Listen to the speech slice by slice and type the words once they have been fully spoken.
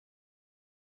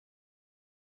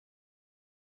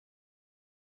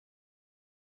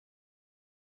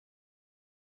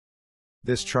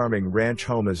This charming ranch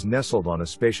home is nestled on a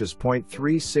spacious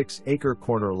 0.36-acre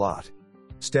corner lot.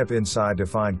 Step inside to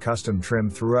find custom trim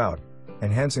throughout,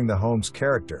 enhancing the home's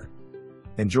character.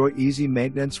 Enjoy easy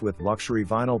maintenance with luxury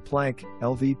vinyl plank,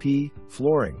 LVP,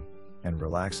 flooring, and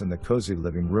relax in the cozy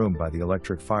living room by the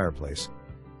electric fireplace.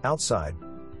 Outside,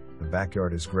 the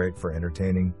backyard is great for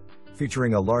entertaining,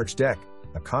 featuring a large deck,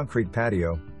 a concrete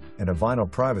patio, and a vinyl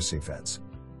privacy fence.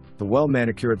 The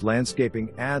well-manicured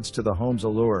landscaping adds to the home's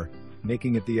allure,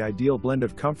 making it the ideal blend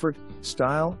of comfort,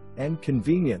 style, and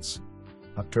convenience.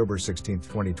 October 16,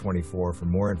 2024. For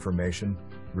more information,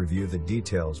 review the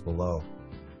details below.